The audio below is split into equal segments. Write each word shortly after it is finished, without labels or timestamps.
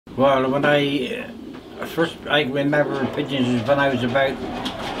Well, when I remember pigeons was when I was about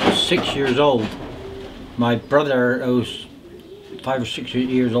 6 years old. My brother, who was 5 or 6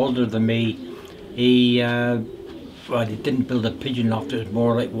 years older than me, he didn't build a pigeon loft. It was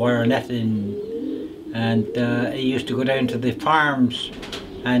more like wire netting, and he used to go down to the farms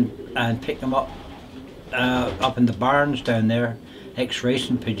and pick them up in the barns down there,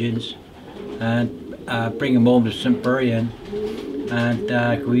 ex-racing pigeons, and bring them home to St. Buryan. And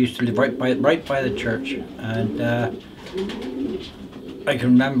we used to live right by the church, and I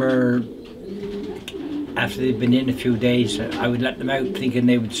can remember after they'd been in a few days, I would let them out thinking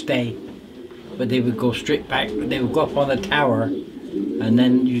they would stay, but they would go straight back. They would go up on the tower, and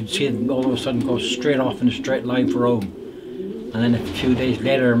then you'd see them all of a sudden go straight off in a straight line for home. And then a few days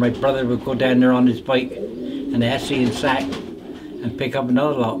later, my brother would go down there on his bike and a hessy and sack and pick up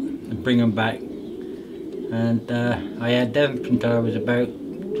another lot and bring them back. And I had them until I was about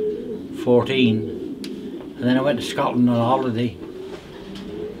 14, and then I went to Scotland on a holiday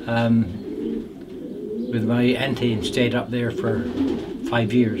with my auntie and stayed up there for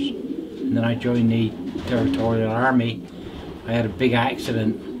 5 years. And then I joined the Territorial Army. I had a big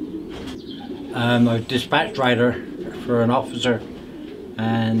accident. I was dispatch rider for an officer,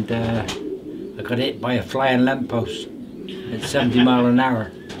 and I got hit by a flying lamppost at 70 miles an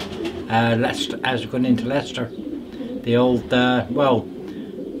hour. Leicester, as going into Leicester, the old, well,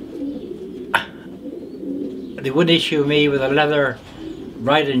 they wouldn't issue me with a leather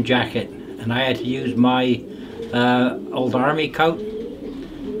riding jacket, and I had to use my old army coat.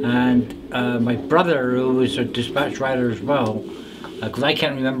 And my brother, who was a dispatch rider as well, because I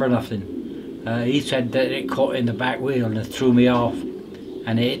can't remember nothing, he said that it caught in the back wheel and it threw me off,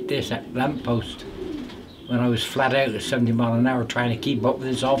 and it hit this lamppost when I was flat out at 70 miles an hour trying to keep up with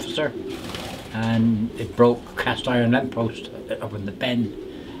this officer, and it broke a cast iron lamppost up in the bend,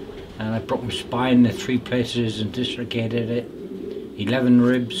 and I broke my spine in 3 places and dislocated it, 11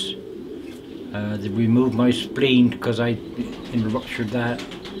 ribs. They removed my spleen because I ruptured that.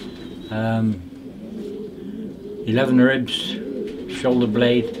 11 ribs, shoulder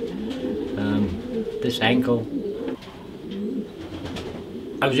blade, this ankle.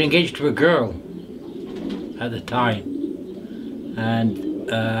 I was engaged to a girl at the time, and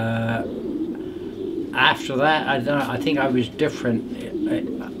after that, I think I was different. But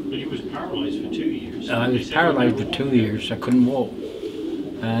you was paralysed for 2 years. I was paralysed for 2 years. I couldn't walk,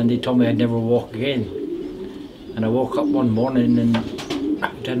 and they told me I'd never walk again. And I woke up one morning and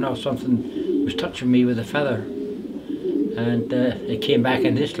I don't know, something was touching me with a feather, and it came back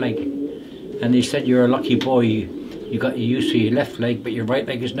in this leg, and they said, "You're a lucky boy. You got used to your left leg, but your right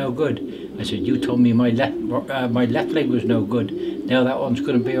leg is no good." I said, "You told me my left leg was no good. Now that one's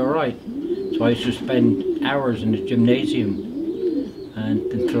going to be all right." So I used to spend hours in the gymnasium, and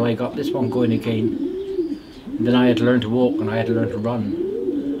until I got this one going again. And then I had to learn to walk, and I had to learn to run.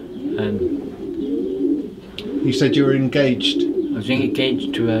 You said you were engaged? I was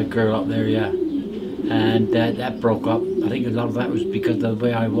engaged to a girl up there, yeah, and that broke up. I think a lot of that was because of the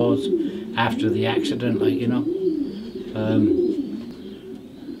way I was after the accident, like, you know.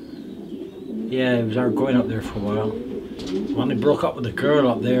 Yeah, it was hard going up there for a while. When I broke up with the girl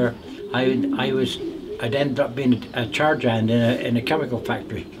up there, I'd ended up being a charge hand in a chemical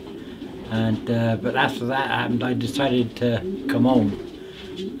factory, and but after that happened, I decided to come home,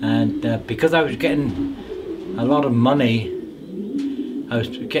 and because I was getting a lot of money, I was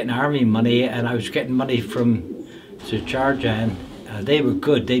getting army money, and I was getting money from the charge hand. They were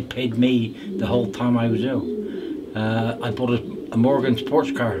good. They paid me the whole time I was ill. I bought a Morgan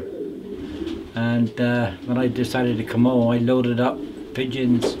sports car, and when I decided to come home, I loaded up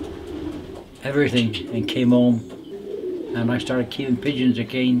pigeons, everything, and came home, and I started keeping pigeons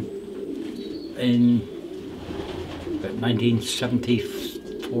again in about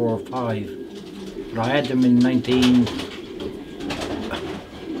 1974 or 5. But I had them in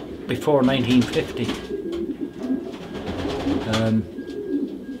before 1950.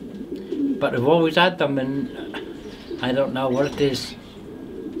 But I've always had them, and I don't know what it is.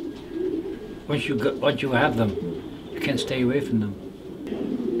 Once you have them, you can't stay away from them.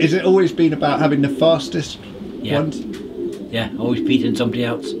 Is it always been about having the fastest ones? Yeah, always beating somebody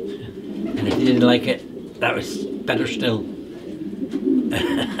else. And if you didn't like it, that was better still.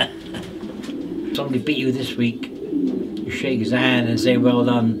 Somebody beat you this week, you shake his hand and say well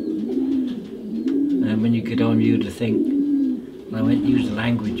done. And when you get home, you to think, well, I won't use the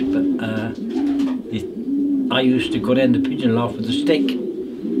language, but I used to go down the pigeon loft with a stick,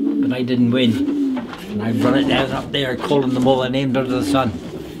 but I didn't win. And I'd run it down up there, calling them all the names under the sun.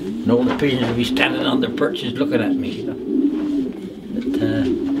 And all the pigeons would be standing on their perches looking at me, you know. But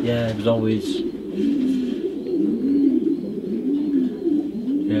Yeah, it was always.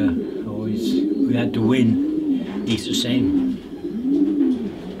 Yeah, always. We had to win. He's the same.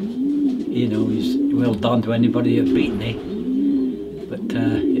 You know, he's well done to anybody that's beaten, eh? But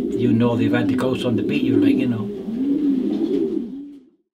you know they've had the ghost on the beat you, like, you know.